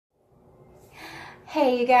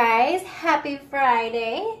Hey you guys, happy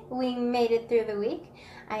Friday. We made it through the week.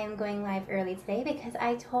 I am going live early today because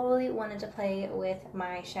I totally wanted to play with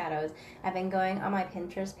my shadows. I've been going on my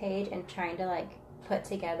Pinterest page and trying to put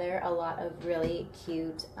together a lot of really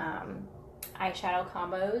cute eyeshadow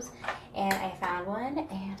combos, and I found one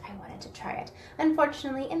and I wanted to try it.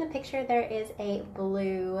 Unfortunately, in the picture there is a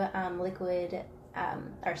blue liquid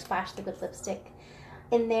or splash liquid lipstick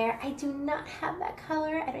in there. I do not have that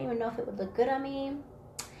color. I don't even know if it would look good on me.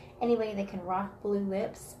 Anybody that can rock blue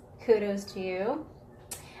lips, kudos to you.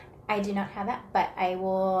 I do not have that, but I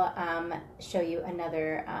will show you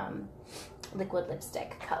another liquid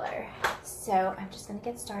lipstick color. So I'm just gonna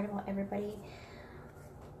get started while everybody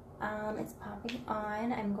is popping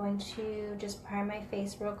on. I'm going to just prime my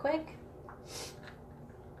face real quick.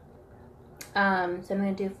 So I'm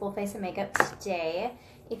gonna do full face of makeup today.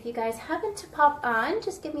 If you guys happen to pop on,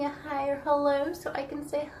 just give me a hi or hello so I can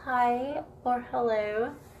say hi or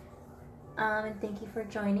hello. And thank you for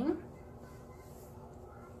joining.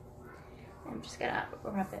 I'm just gonna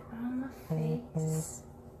rub it on my face.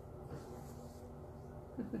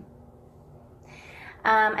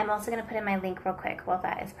 I'm also gonna put in my link real quick while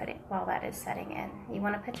that is setting in. You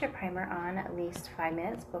want to put your primer on at least 5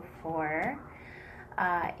 minutes before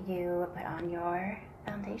you put on your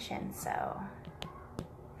foundation. So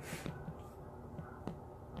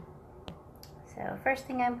first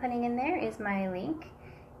thing I'm putting in there is my link.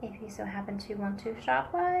 If you so happen to want to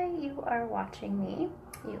shop while you are watching me,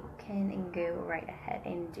 you can go right ahead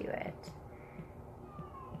and do it.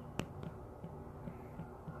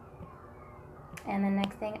 And the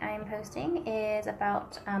next thing I am posting is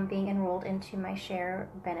about being enrolled into my share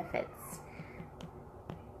benefits.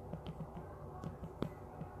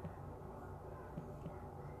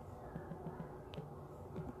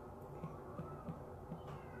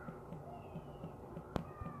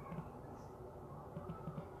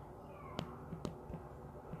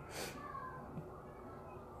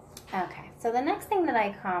 Okay, so the next thing that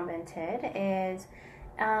I commented is,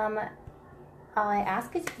 all I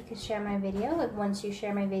ask is if you could share my video. Once you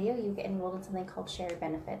share my video, you get enrolled in something called Share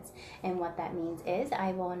Benefits. And what that means is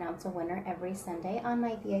I will announce a winner every Sunday on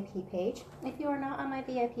my VIP page. If you are not on my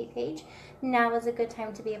VIP page, now is a good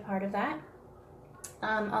time to be a part of that.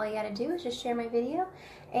 All you gotta do is just share my video,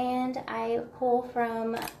 and I pull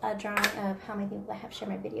from a drawing of how many people that have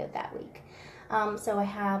shared my video that week. So I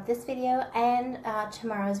have this video and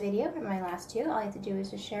tomorrow's video for my last two. All you have to do is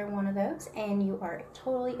just share one of those and you are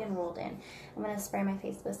totally enrolled in. I'm going to spray my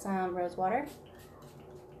face with some rose water,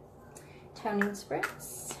 toning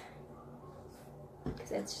spritz,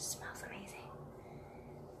 because it just smells amazing.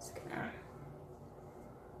 Just gonna...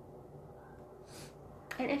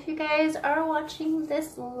 And if you guys are watching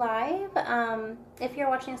this live, if you're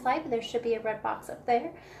watching this live, there should be a red box up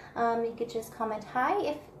there. You could just comment hi.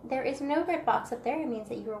 If there is no red box up there, it means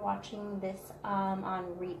that you are watching this on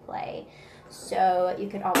replay. So you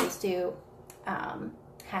could always do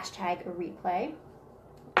hashtag replay.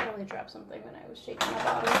 I totally dropped something when I was shaking my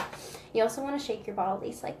bottle. You also want to shake your bottle at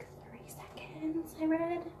least like 3 seconds, I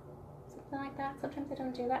read. Something like that. Sometimes I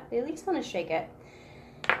don't do that, but at least want to shake it.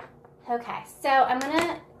 Okay, so I'm going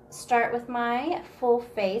to start with my full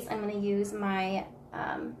face. I'm going to use my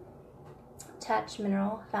Touch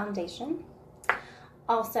Mineral Foundation.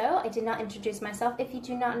 Also, I did not introduce myself. If you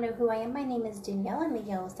do not know who I am, my name is Danielle. I'm a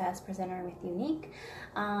Yellow Status presenter with Younique.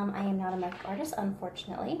 I am not a makeup artist,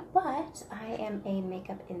 unfortunately, but I am a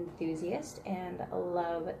makeup enthusiast and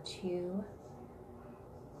love to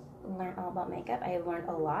learn all about makeup. I have learned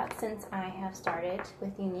a lot since I have started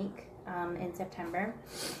with Younique in September.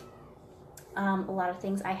 A lot of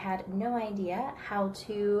things I had no idea how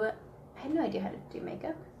to do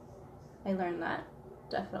makeup. I learned that,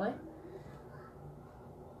 definitely.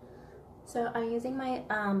 So I'm using my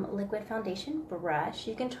liquid foundation brush.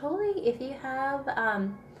 You can totally, if you have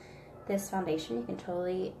this foundation, you can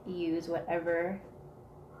totally use whatever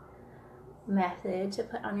method to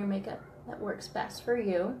put on your makeup that works best for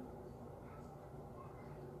you.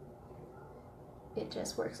 It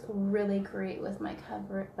just works really great with my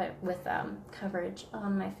coverage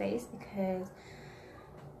on my face, because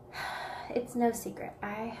it's no secret.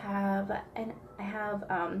 I have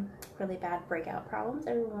really bad breakout problems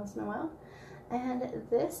every once in a while, and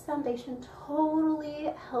this foundation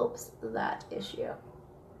totally helps that issue.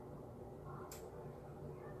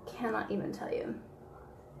 Cannot even tell you.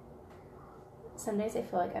 Some days I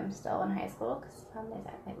feel like I'm still in high school, because some days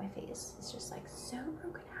I think my face is just like so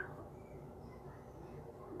broken out.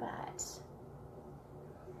 But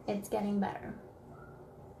it's getting better.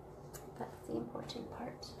 That's the important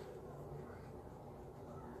part.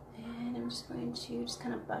 And I'm just going to just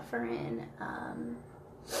kind of buffer in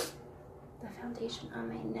the foundation on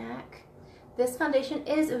my neck. This foundation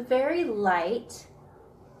is very light.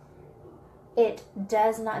 It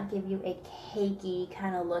does not give you a cakey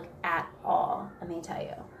kind of look at all, let me tell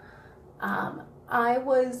you. I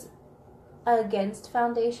was against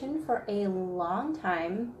foundation for a long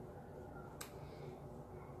time.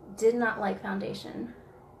 Did not like foundation.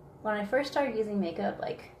 When I first started using makeup,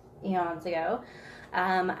 like eons ago,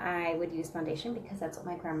 I would use foundation because that's what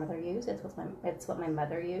my grandmother used. It's what my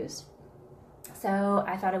mother used. So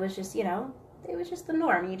I thought it was just, you know, it was just the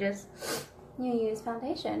norm. You use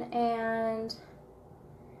foundation, and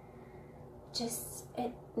just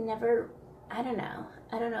it never. I don't know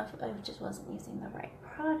if I just wasn't using the right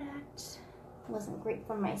product. It wasn't great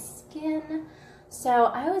for my skin. So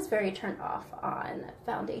I was very turned off on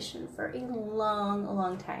foundation for a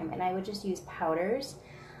long time, and I would just use powders.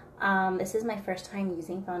 This is my first time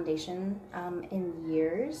using foundation in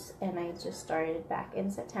years, and I just started back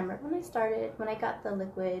in September when I got the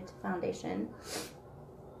liquid foundation,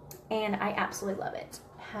 and I absolutely love it.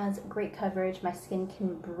 It has great coverage. My skin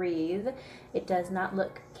can breathe. It does not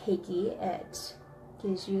look cakey. It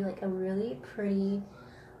gives you like a really pretty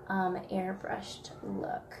airbrushed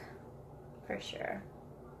look. For sure.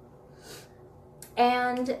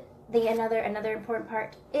 And another important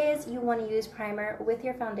part is you want to use primer with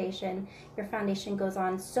your foundation. Your foundation goes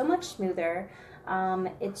on so much smoother.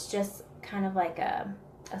 It's just kind of like a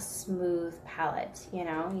smooth palette, you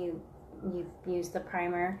know. You use the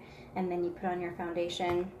primer and then you put on your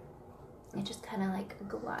foundation. It just kind of like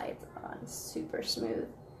glides on super smooth.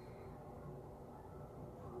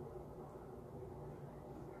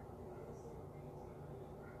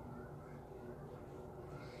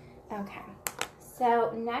 Okay,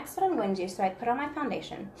 so next what I'm going to do, so I put on my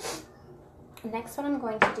foundation. Next what I'm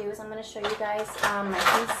going to do is I'm going to show you guys my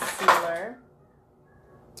concealer.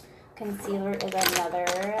 Concealer is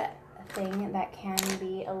another thing that can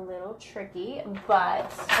be a little tricky, but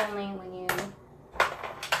only when you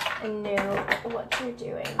know what you're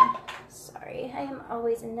doing. Sorry, I am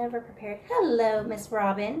always never prepared. Hello, Miss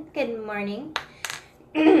Robin. Good morning.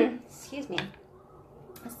 Excuse me.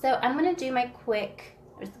 So I'm going to do my quick...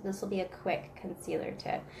 This will be a quick concealer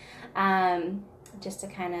tip, just to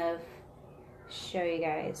kind of show you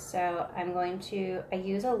guys. So I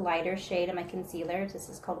use a lighter shade of my concealer. This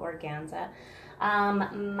is called Organza.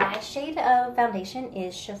 My shade of foundation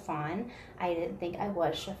is Chiffon. I didn't think I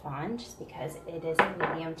was Chiffon just because it is a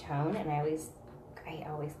medium tone, and I always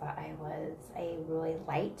thought I was a really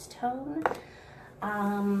light tone.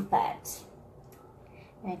 But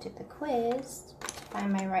when I took the quiz to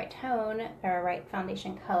find my right tone or right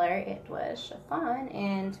foundation color, it was Chiffon,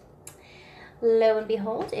 and lo and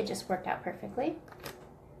behold, it just worked out perfectly.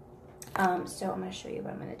 So I'm going to show you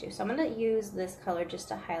what I'm going to do. So I'm going to use this color just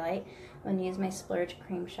to highlight. I'm going to use my Splurge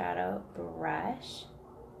Cream Shadow brush,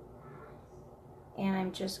 and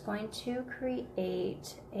I'm just going to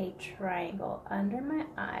create a triangle under my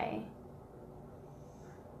eye,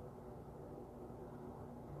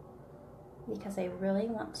 because I really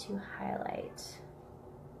want to highlight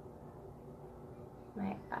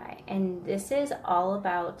my eye. And this is all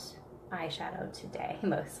about eyeshadow today,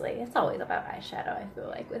 mostly. It's always about eyeshadow, I feel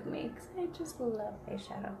like, with me, because I just love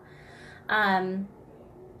eyeshadow.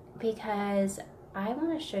 Because I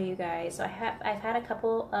want to show you guys, so I've had a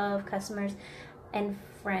couple of customers and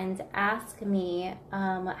friends ask me,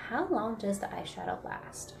 how long does the eyeshadow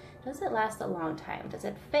last? Does it last a long time? Does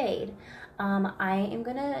it fade? I am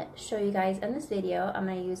going to show you guys in this video. I'm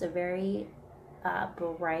going to use a very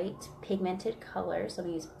bright pigmented color. So I'm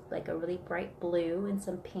going to use like a really bright blue and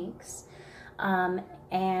some pinks. And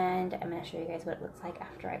I'm going to show you guys what it looks like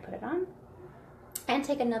after I put it on. And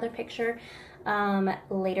take another picture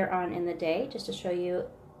later on in the day just to show you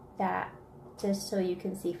that, just so you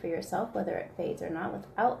can see for yourself whether it fades or not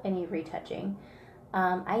without any retouching.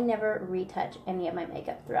 I never retouch any of my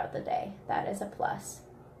makeup throughout the day. That is a plus.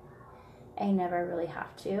 I never really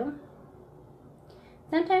have to.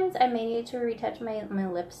 Sometimes I may need to retouch my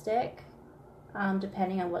lipstick,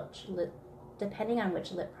 depending on which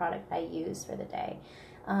lip product I use for the day.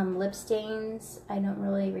 Lip stains, I don't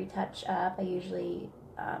really retouch up. I usually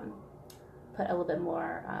put a little bit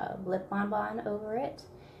more lip bonbon over it,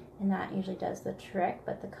 and that usually does the trick,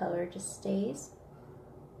 but the color just stays.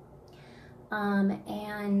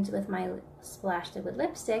 And with my Splash Liquid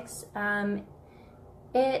lipsticks,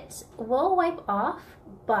 it will wipe off,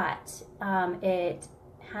 but it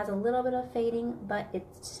has a little bit of fading, but it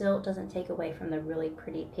still doesn't take away from the really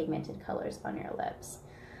pretty pigmented colors on your lips.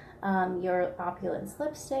 Your Opulence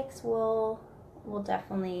lipsticks will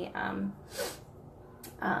definitely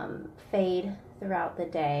fade throughout the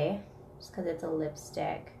day, just because it's a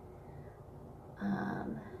lipstick.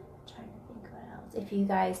 Trying to think what else. If you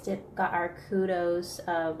guys got our kudos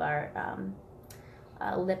of our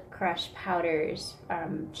lip crush powders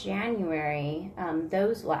from January,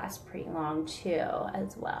 those last pretty long too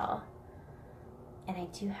as well. And I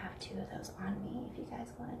do have 2 of those on me if you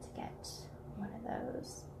guys wanted to get one of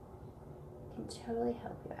those. Can totally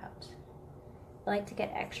help you out. I like to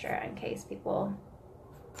get extra in case people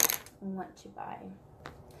want to buy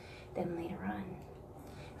them later on.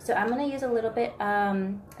 So I'm going to use a little bit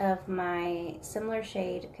of my similar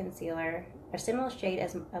shade concealer, or similar shade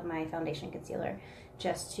as of my foundation concealer,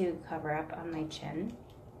 just to cover up on my chin.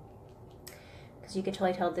 Because you can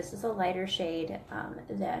totally tell this is a lighter shade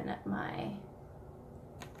than my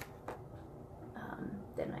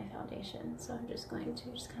foundation. So I'm just going to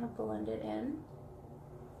kind of blend it in.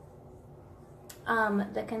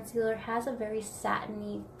 The concealer has a very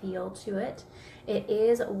satiny feel to it. It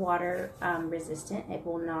is water resistant. It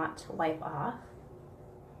will not wipe off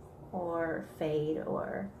or fade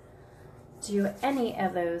or do any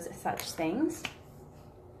of those such things.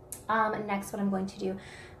 Next, what I'm going to do,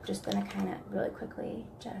 I'm just going to kind of really quickly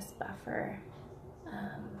just buffer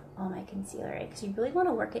all my concealer in, because you really want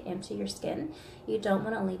to work it into your skin. You don't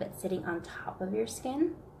want to leave it sitting on top of your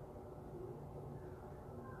skin.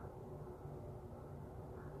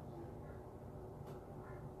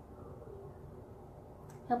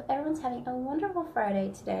 Hope everyone's having a wonderful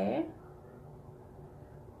Friday today.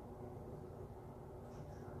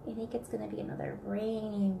 I think it's going to be another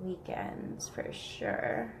rainy weekend for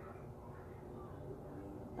sure.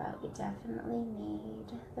 But we definitely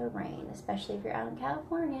need the rain, especially if you're out in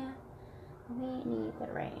California. We need the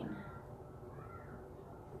rain.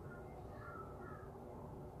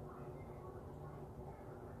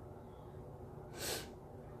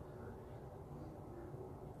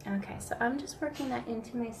 Okay, so I'm just working that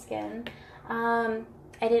into my skin. I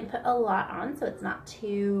didn't put a lot on, so it's not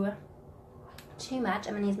too much.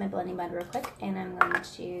 I'm going to use my blending bud real quick, and I'm going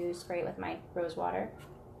to spray it with my rose water.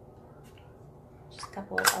 Just a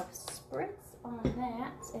couple of spritz on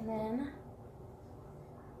that, and then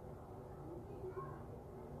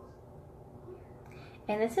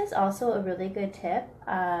this is also a really good tip.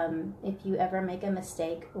 If you ever make a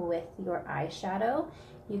mistake with your eyeshadow,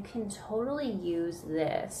 you can totally use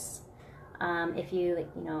this. If you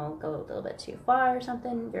go a little bit too far or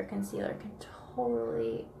something, your concealer can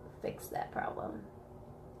totally fix that problem.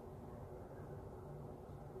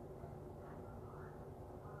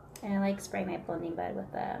 And I like spraying my blending bud with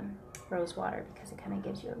rose water because it kind of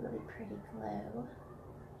gives you a really pretty glow.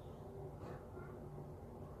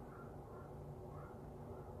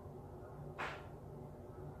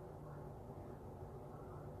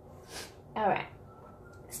 All right,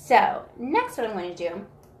 so next what I'm going to do,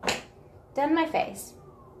 done my face,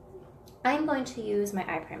 I'm going to use my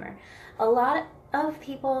eye primer. A lot of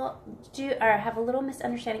people have a little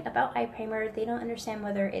misunderstanding about eye primer. They don't understand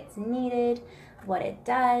whether it's needed, what it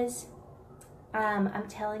does. I'm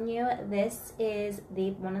telling you, this is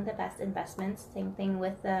one of the best investments. Same thing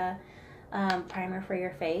with the primer for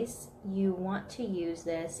your face. You want to use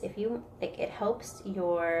this if you like. It helps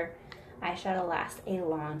your eyeshadow last a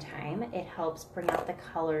long time. It helps bring out the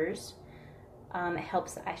colors. It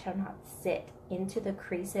helps the eyeshadow not sit into the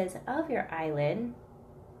creases of your eyelid.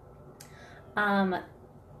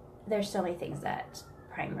 There's so many things that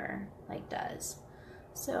primer does.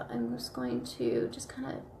 So I'm just going to kind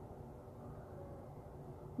of,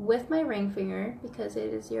 with my ring finger, because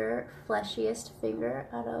it is your fleshiest finger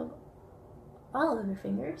out of all of your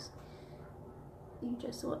fingers, you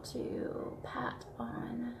just want to pat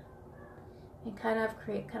on and kind of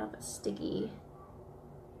create kind of a sticky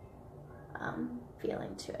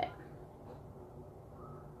feeling to it.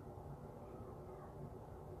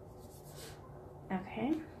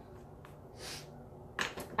 Okay.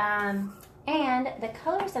 And the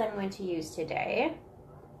colors that I'm going to use today,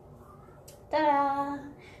 ta-da,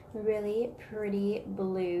 really pretty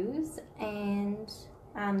blues, and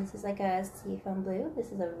this is like a seafoam blue. This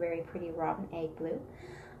is a very pretty robin egg blue.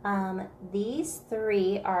 These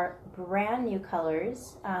 3 are brand new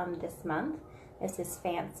colors this month. This is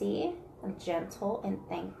Fancy, Gentle, and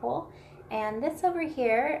Thankful. And this over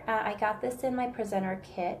here, I got this in my presenter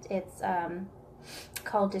kit. It's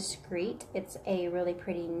called Discreet. It's a really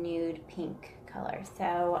pretty nude pink color.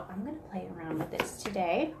 So I'm going to play around with this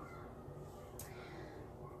today.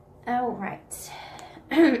 All right.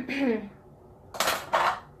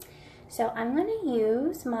 So I'm going to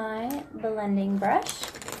use my blending brush.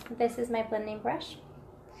 This is my blending brush.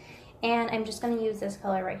 And I'm just going to use this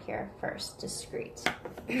color right here first, Discreet.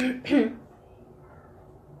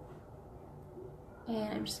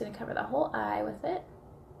 And I'm just going to cover the whole eye with it.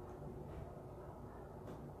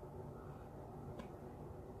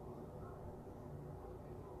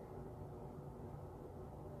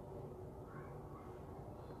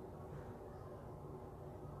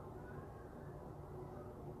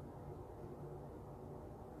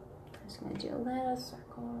 I'm just going to do little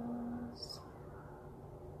circles.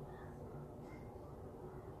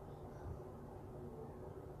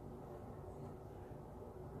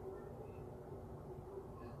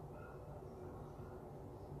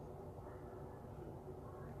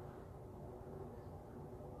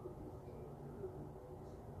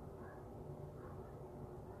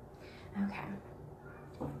 Okay,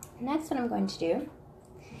 next what I'm going to do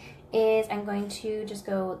is I'm going to just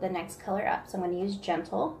go the next color up. So I'm going to use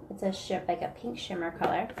Gentle. It's a like a pink shimmer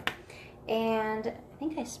color. And I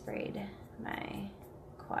think I sprayed my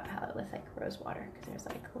quad palette with like rose water because there's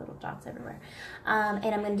like little dots everywhere. And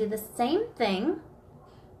I'm going to do the same thing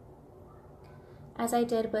as I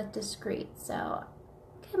did with Discreet. So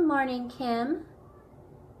good morning, Kim.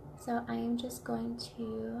 So I am just going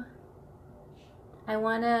to, I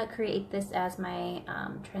want to create this as my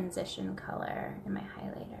transition color in my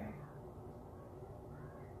highlighter.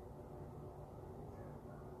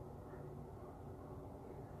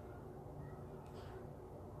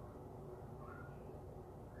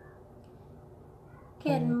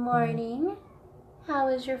 Good morning. How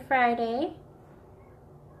was your Friday?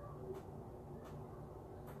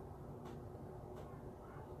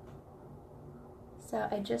 So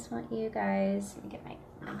I just want you guys, let me get my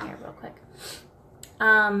hair real quick.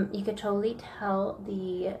 You could totally tell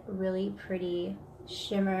the really pretty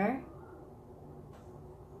shimmer.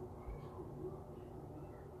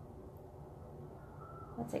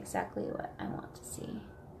 That's exactly what I want to see.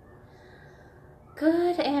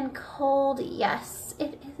 Good and cold. Yes,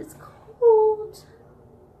 it is cold.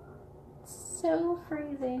 It's so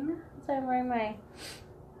freezing. So I'm wearing my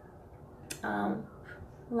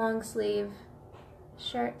long sleeve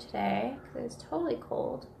shirt today because it's totally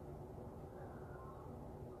cold.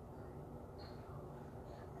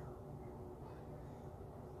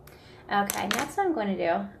 Okay, next what I'm going to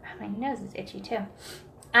do, oh, my nose is itchy too.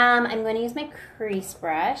 I'm going to use my crease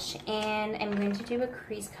brush and I'm going to do a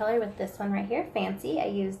crease color with this one right here, Fancy. I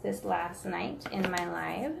used this last night in my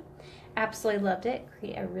live. Absolutely loved it.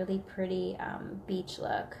 Create a really pretty beach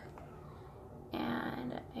look.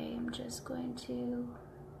 And I am just going to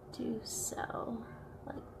do so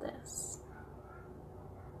like this.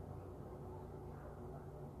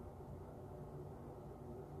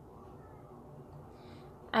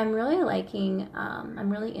 I'm really liking, I'm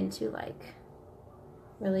really into like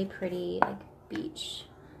really pretty like beach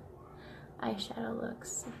eyeshadow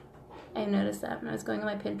looks. I noticed that when I was going on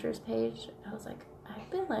my Pinterest page. I was like, I've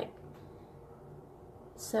been like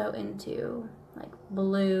so into like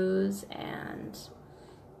blues and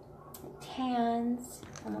tans,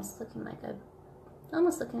 almost looking like a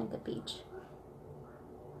beach.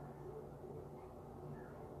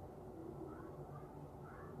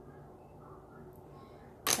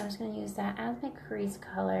 So I'm just going to use that as my crease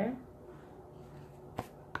color.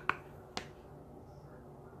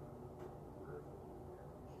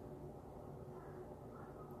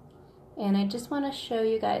 And I just want to show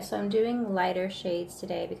you guys, so I'm doing lighter shades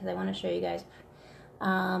today because I want to show you guys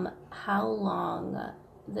how long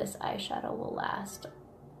this eyeshadow will last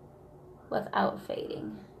without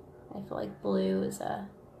fading. I feel like blue is a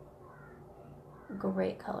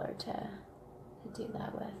great color to do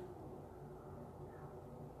that with.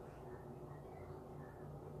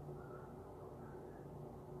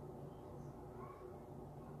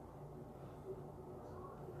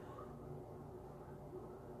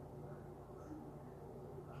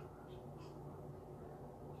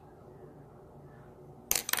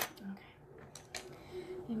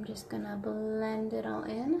 I'm just gonna blend it all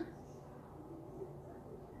in.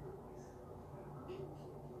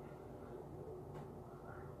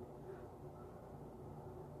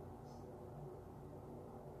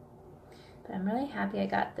 But I'm really happy I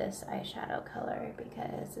got this eyeshadow color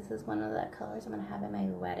because this is one of the colors I'm gonna have in my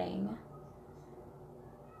wedding.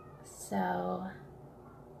 So I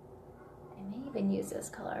may even use this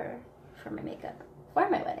color for my makeup for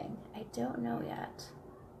my wedding. I don't know yet.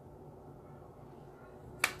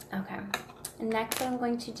 Okay, and next what I'm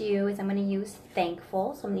going to do is I'm going to use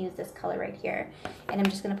Thankful. So I'm going to use this color right here. And I'm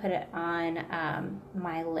just going to put it on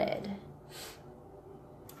my lid.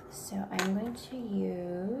 So I'm going to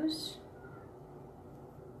use,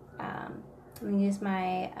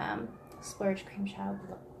 my Splurge Cream Shadow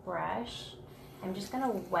brush. I'm just going to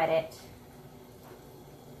wet it.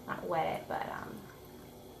 Not wet it, but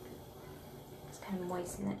just kind of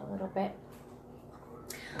moisten it a little bit.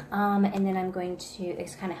 And then I'm going to,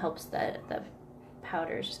 it kind of helps the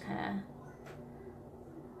powders just kind of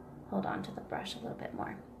hold on to the brush a little bit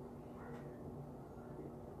more.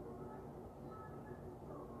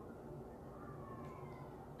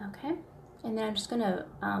 Okay, and then I'm just going to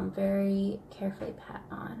very carefully pat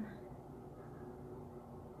on.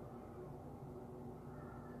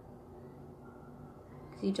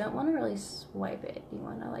 Because you don't want to really swipe it, you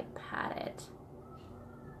want to like pat it.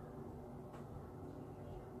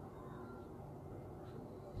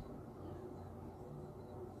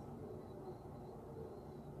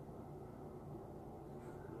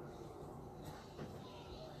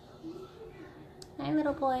 Hi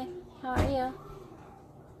little boy, how are you?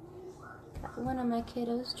 Got one of my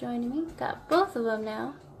kiddos joining me. Got both of them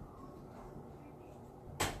now.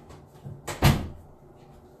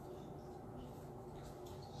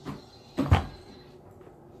 I'm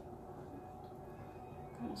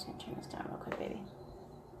just gonna turn this down real quick, baby.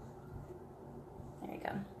 There you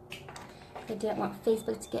go. I didn't want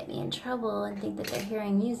Facebook to get me in trouble and think that they're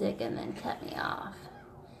hearing music and then cut me off.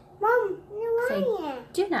 Mom, you're So lying. I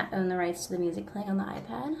do not own the rights to the music playing on the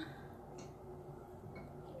iPad.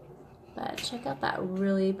 But check out that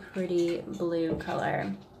really pretty blue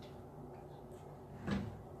color.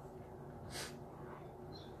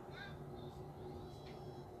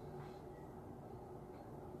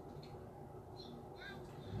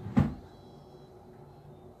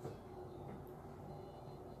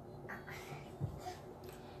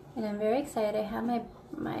 And I'm very excited. I have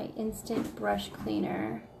my instant brush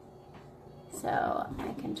cleaner, so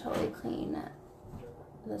I can totally clean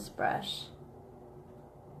this brush.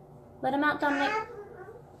 Let him out, Dominic.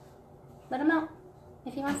 Let him out.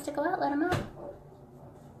 If he wants to go out, let him out.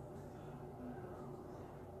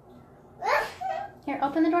 Here,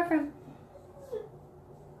 open the door for him.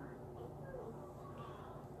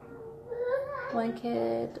 One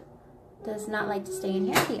kid does not like to stay in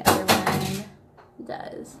here. The other one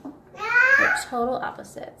does. They're total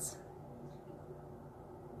opposites.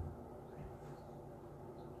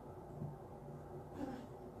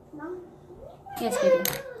 Mom. Yes, baby.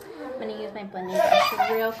 I'm going to use my blending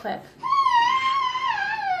brush real quick.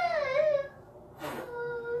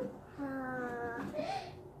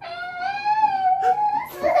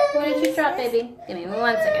 What did you drop, baby? Give me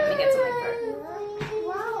 1 second. Let me get something for you.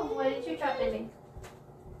 Wow, what did you drop, baby?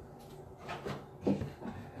 Here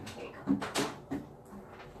you go.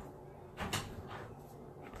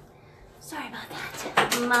 Sorry about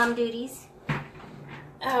that. Mom duties.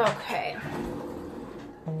 Okay.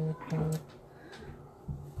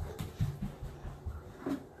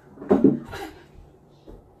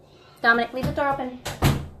 Dominic, leave the door open.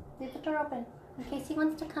 Leave the door open. In case he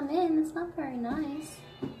wants to come in. It's not very nice.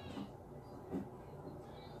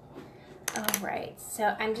 Alright,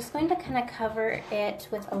 so I'm just going to kind of cover it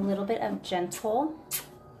with a little bit of gentle.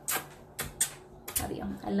 Love you.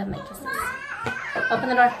 I love my kisses. Open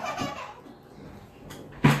the door.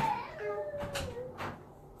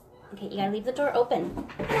 Okay, you gotta leave the door open.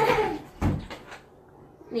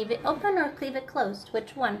 Leave it open or leave it closed?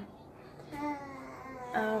 Which one?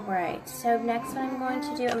 Alright, so next what I'm going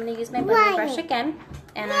to do, I'm going to use my blending brush again,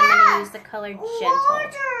 and I'm going to use the color Gentle.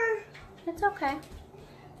 It's okay.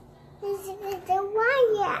 This is the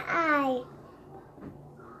wire eye.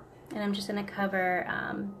 And I'm just going to cover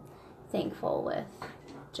Thankful with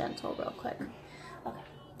Gentle real quick. Okay.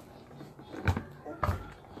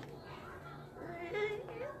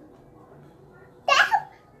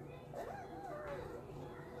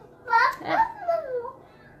 Yeah.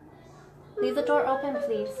 Leave the door open,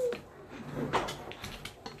 please.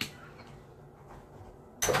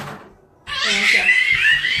 Thank you.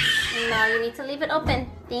 No, you need to leave it open.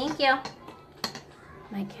 Thank you.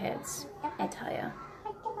 My kids, I tell you.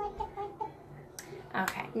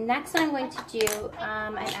 Okay, next what I'm going to do,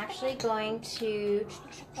 I'm actually going to,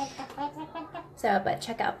 but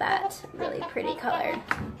check out that really pretty color.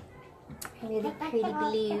 Really pretty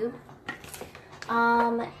blue.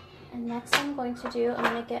 And next I'm going to do,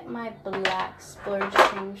 I'm going to get my black splurge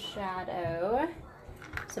cream shadow.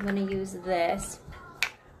 So I'm going to use this.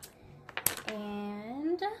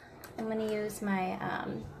 And I'm going to use my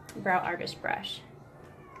Brow Artist brush.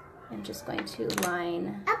 I'm just going to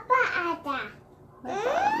line my bottom lid.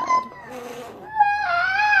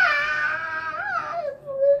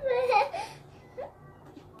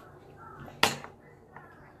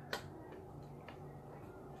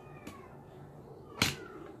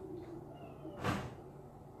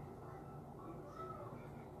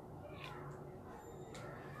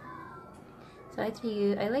 So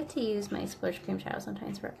I like to use my splurge cream shadow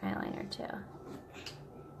sometimes for eyeliner too.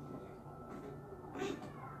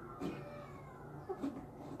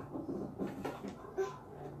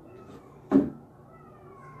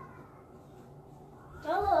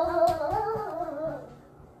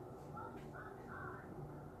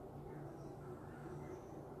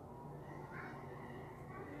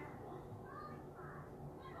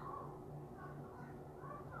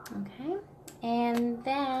 Okay, and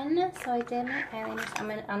then, so I did my eyeliners. I'm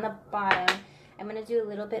gonna, on the bottom, I'm gonna do a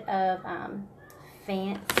little bit of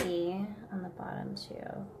fancy on the bottom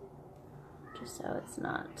too, just so it's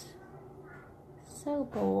not so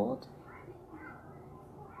bold.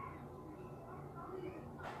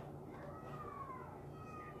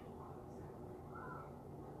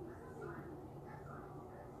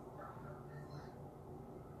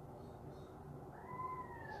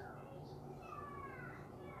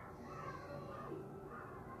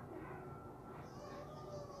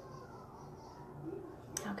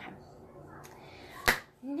 Okay.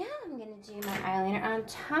 Now I'm going to do my eyeliner on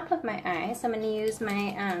top of my eye. So I'm going to use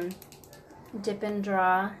my Dip and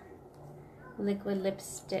Draw liquid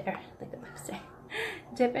lipstick,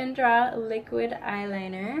 Dip and Draw liquid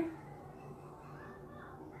eyeliner.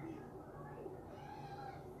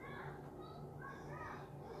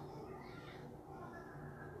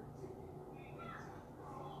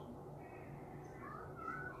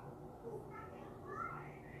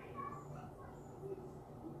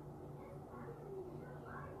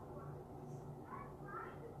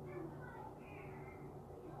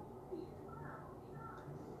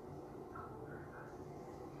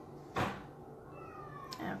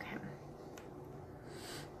 Okay.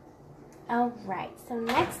 Alright, so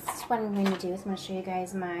next what I'm going to do is I'm going to show you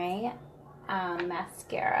guys my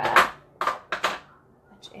mascara,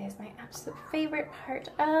 which is my absolute favorite part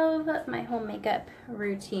of my whole makeup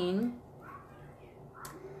routine.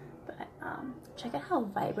 But check out how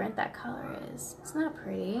vibrant that color is. Isn't that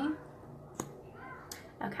pretty?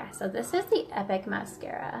 Okay, so this is the Epic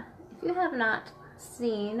Mascara. If you have not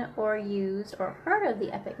seen or used or heard of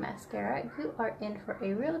the Epic Mascara, you are in for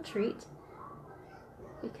a real treat,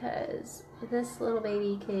 because this little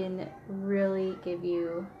baby can really give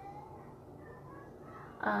you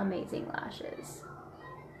amazing lashes.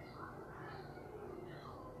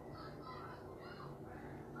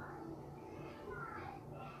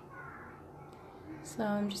 So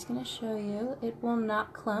I'm just going to show you. It will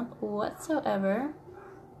not clump whatsoever.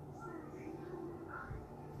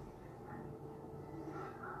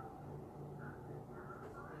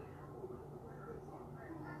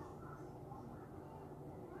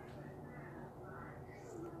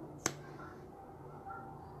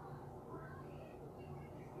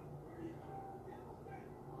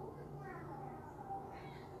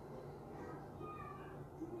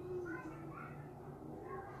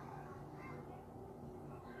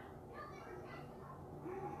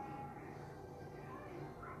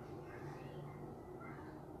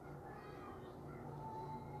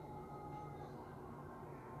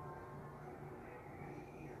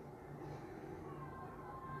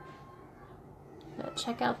 But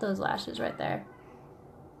check out those lashes right there.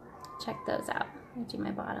 Check those out. I'll do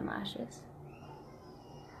my bottom lashes.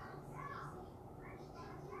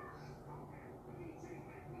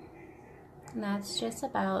 And that's just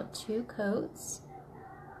about 2 coats.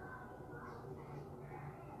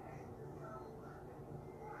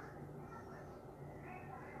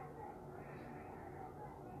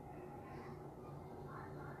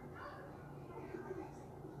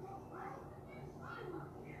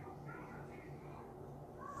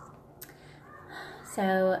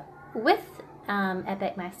 So with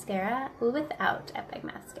Epic Mascara, without Epic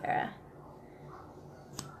Mascara.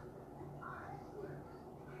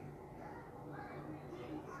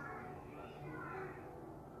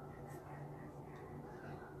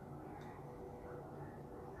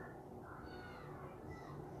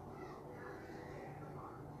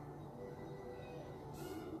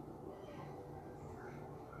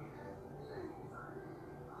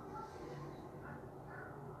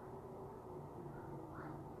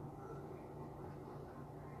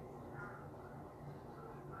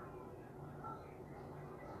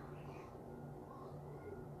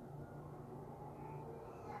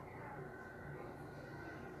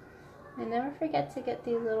 And never forget to get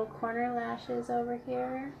these little corner lashes over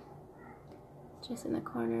here, just in the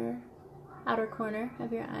corner, outer corner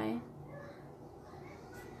of your eye.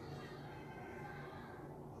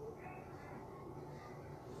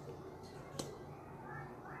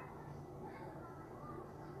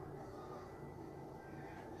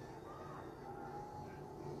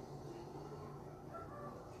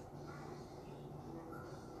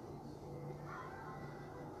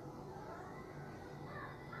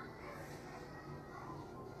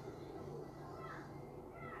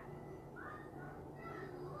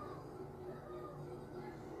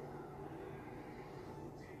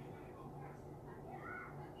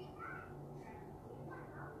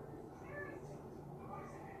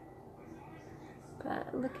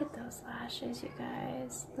 But look at those lashes, you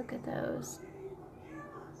guys. Look at those.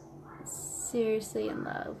 seriously in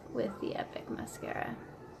love with the Epic mascara.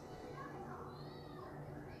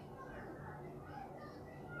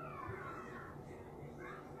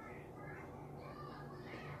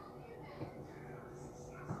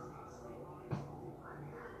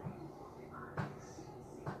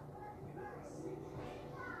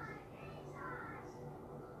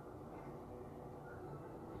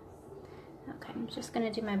 Okay, I'm just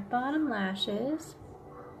gonna do my bottom lashes.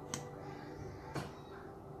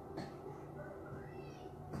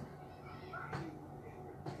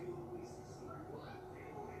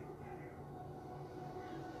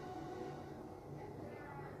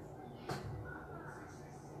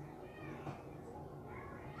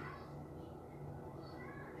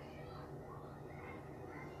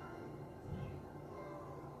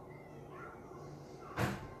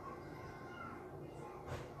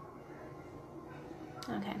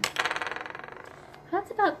 Okay,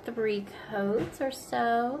 that's about 3 coats or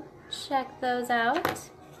so. Check those out.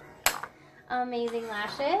 Amazing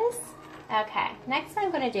lashes. Okay, next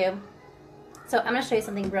I'm gonna do, so I'm gonna show you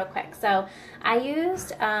something real quick. So I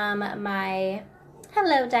used my,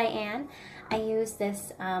 hello Diane, I used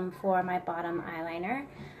this for my bottom eyeliner,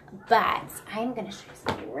 but I'm gonna show you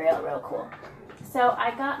something real cool. So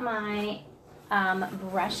I got my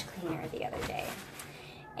brush cleaner the other day.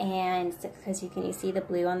 And because you see the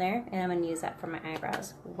blue on there, and I'm going to use that for my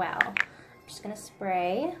eyebrows. Well, I'm just going to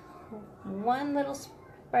spray one little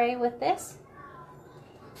spray with this.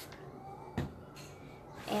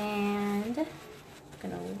 And I'm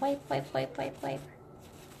going to wipe.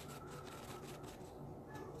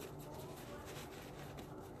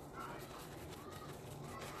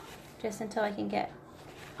 Just until I can get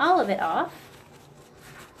all of it off.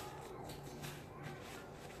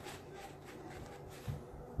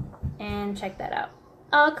 And check that out,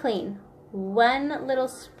 all clean. One little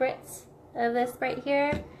spritz of this right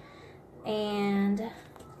here, and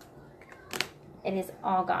it is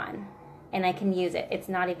all gone. And I can use it. It's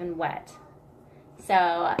not even wet.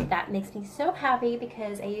 So that makes me so happy,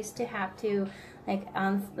 because I used to have to, like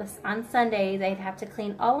on Sundays, I'd have to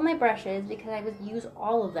clean all of my brushes because I would use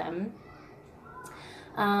all of them.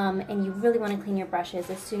 And you really want to clean your brushes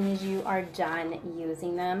as soon as you are done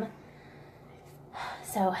using them.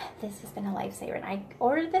 So this has been a lifesaver, and I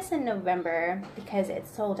ordered this in November because it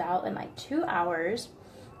sold out in like 2 hours,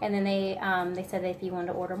 and then they said that if you wanted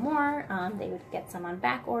to order more, they would get some on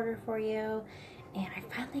back order for you, and I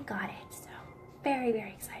finally got it. So very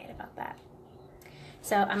excited about that.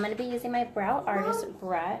 So I'm going to be using my Brow Artist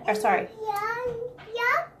brush. Or sorry.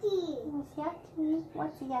 Yucky. What's yucky?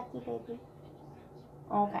 What's yucky, baby?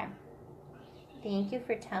 Okay. Thank you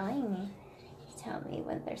for telling me. Tell me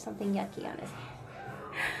when there's something yucky on his hair.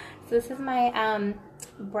 So this is my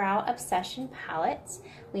Brow Obsession palette.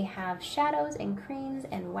 We have shadows and creams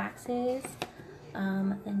and waxes.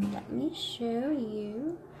 And let me show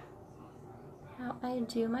you how I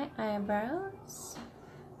do my eyebrows.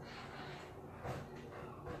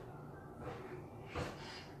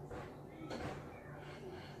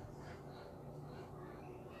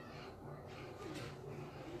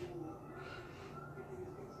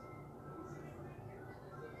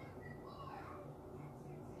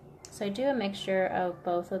 So I do a mixture of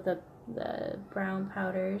both of the brown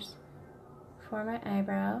powders for my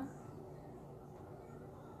eyebrow.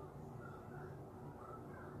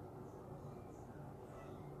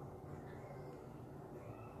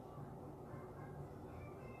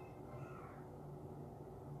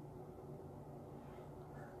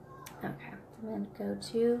 Okay, I'm gonna go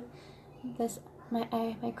to this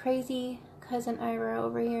my crazy cousin eyebrow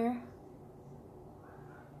over here.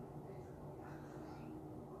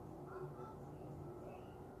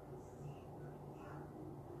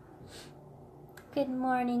 Good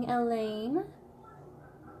morning, Elaine.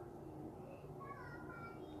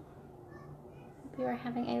 Hope you are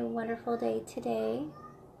having a wonderful day today.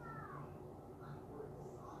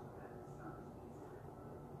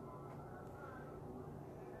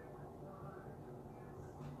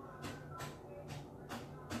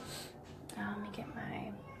 Let me get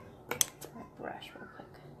my brush real quick.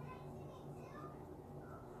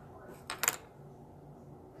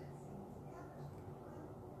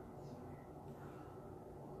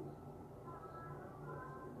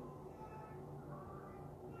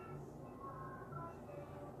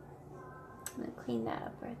 I'm going to clean that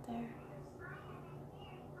up right there.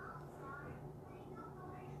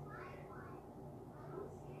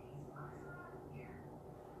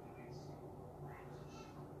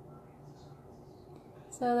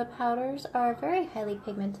 So the powders are very highly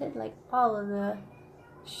pigmented, like all of the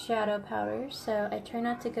shadow powders, so I try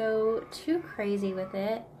not to go too crazy with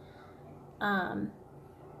it.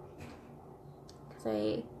 because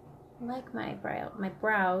I like my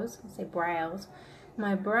brows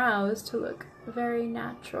to look very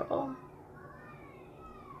natural.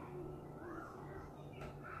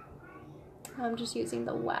 I'm just using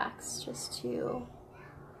the wax just to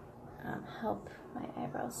help my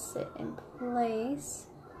eyebrows sit in place.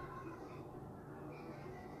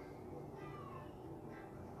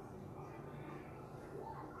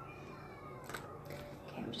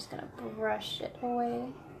 Okay, I'm just gonna brush it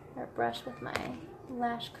away, or brush with my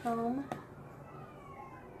lash comb.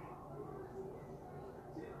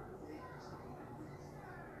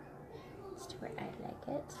 Just where I like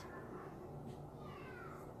it.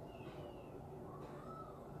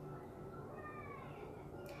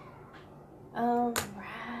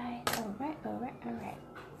 All right.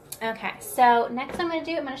 Okay, so next I'm going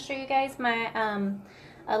to show you guys my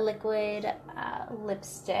a liquid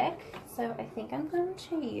lipstick. So I think I'm going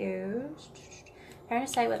to use, I'm trying to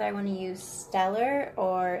decide whether I want to use Stellar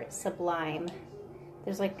or Sublime.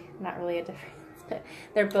 There's like not really a difference, but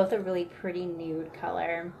they're both a really pretty nude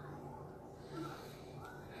color.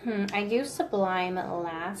 I used Sublime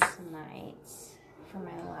last night for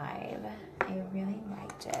my live. I really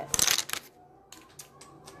liked it.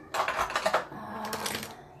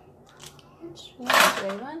 Which one do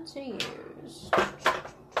I want to use?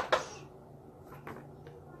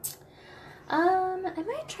 I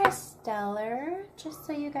might try Stellar, just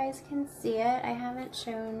so you guys can see it. I haven't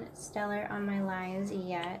shown Stellar on my lives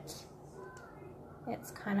yet.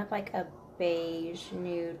 It's kind of like a beige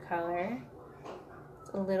nude color. It's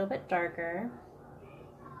a little bit darker.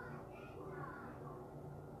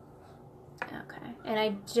 Okay, and I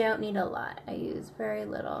don't need a lot. I use very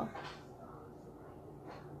little.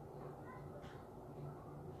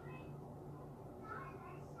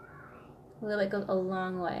 A little bit goes a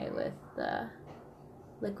long way with the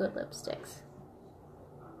liquid lipsticks.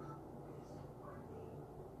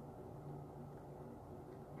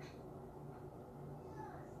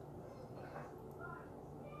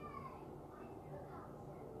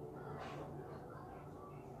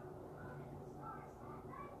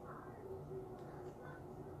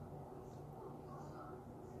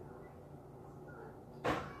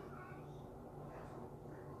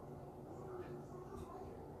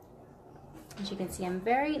 As you can see, I'm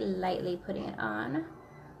very lightly putting it on.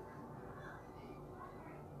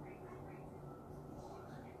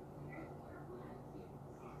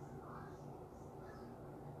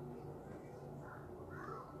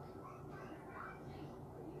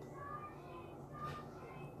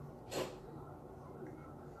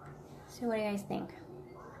 So what do you guys think?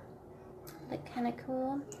 Look kind of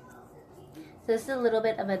cool. So this is a little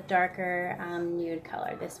bit of a darker nude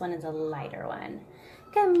color. This one is a lighter one.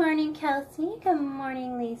 Good morning, Kelsey. Good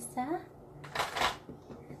morning, Lisa.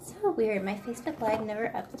 It's so weird. My Facebook Live never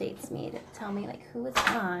updates me to tell me like who is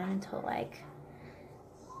on until like,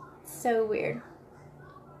 it's so weird.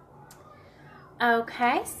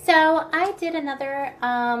 Okay, so I did another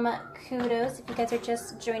kudos. If you guys are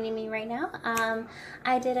just joining me right now,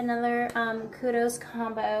 I did another kudos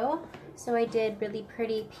combo. So I did really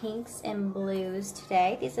pretty pinks and blues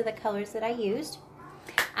today. These are the colors that I used.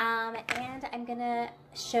 And I'm gonna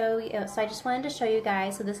show you, so I just wanted to show you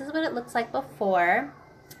guys, so this is what it looks like before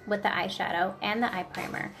with the eyeshadow and the eye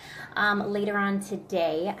primer. Later on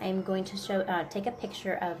today, I'm going to take a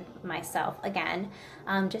picture of myself again,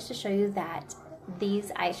 just to show you that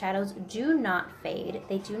these eyeshadows do not fade,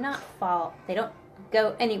 they do not fall, they don't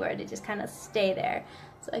go anywhere, they just kind of stay there.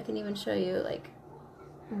 So I can even show you like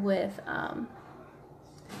with,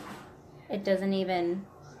 it doesn't even,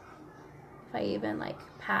 if I even like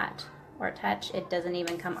pat or touch, it doesn't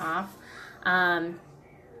even come off.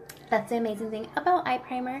 That's the amazing thing about eye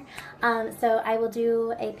primer. So I will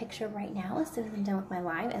do a picture right now as soon as I'm done with my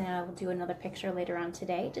live, and then I will do another picture later on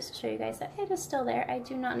today just to show you guys that it is still there. I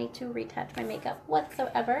do not need to retouch my makeup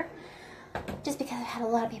whatsoever, just because I've had a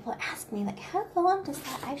lot of people ask me like, how long does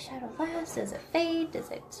that eyeshadow last? Does it fade?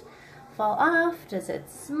 Does it fall off? Does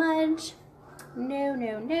it smudge? No,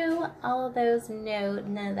 no, no. All of those, no,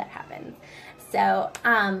 none of that happens. So,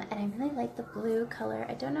 and I really like the blue color.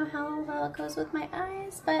 I don't know how well it goes with my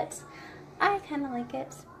eyes, but I kind of like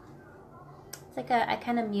it. It's like I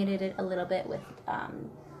kind of muted it a little bit with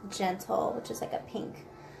Gentle, which is like a pink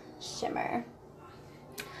shimmer.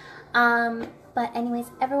 But anyways,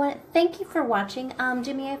 everyone, thank you for watching.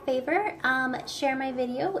 Do me a favor, share my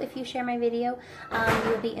video. If you share my video, you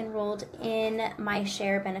will be enrolled in my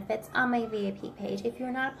share benefits on my VIP page. If you're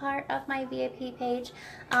not a part of my VIP page,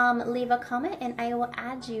 leave a comment and I will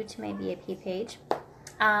add you to my VIP page.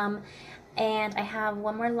 And I have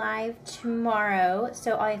one more live tomorrow.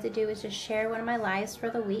 So all you have to do is just share one of my lives for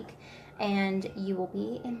the week, and you will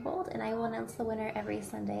be enrolled. And I will announce the winner every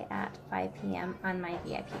Sunday at 5 p.m. on my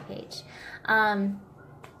VIP page.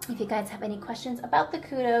 If you guys have any questions about the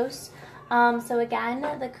kudos, so again,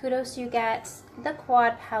 the kudos, you get the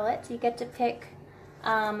quad palette. You get to pick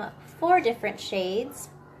 4 different shades.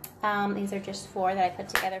 These are just 4 that I put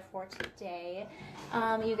together for today.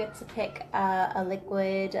 You get to pick a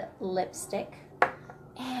liquid lipstick,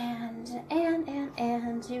 and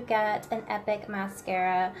you get an epic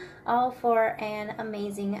mascara, all for an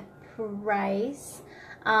amazing price.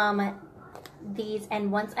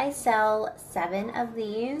 And once I sell 7 of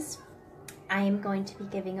these, I am going to be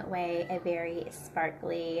giving away a very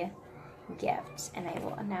sparkly gift, and I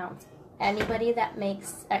will announce anybody that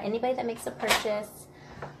makes a purchase.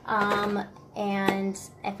 And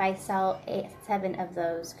if I sell 7 of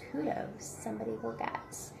those kudos, somebody will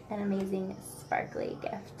get an amazing sparkly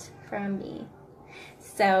gift from me.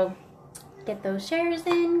 So get those shares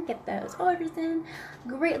in, get those orders in.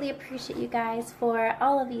 Greatly appreciate you guys for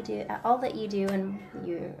all that you do, and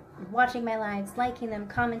you watching my lives, liking them,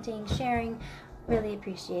 commenting, sharing. Really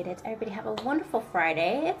appreciate it. Everybody have a wonderful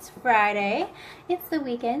Friday. It's Friday. It's the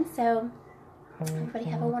weekend, so everybody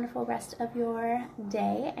have a wonderful rest of your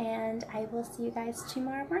day, and I will see you guys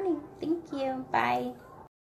tomorrow morning. Thank you. Bye.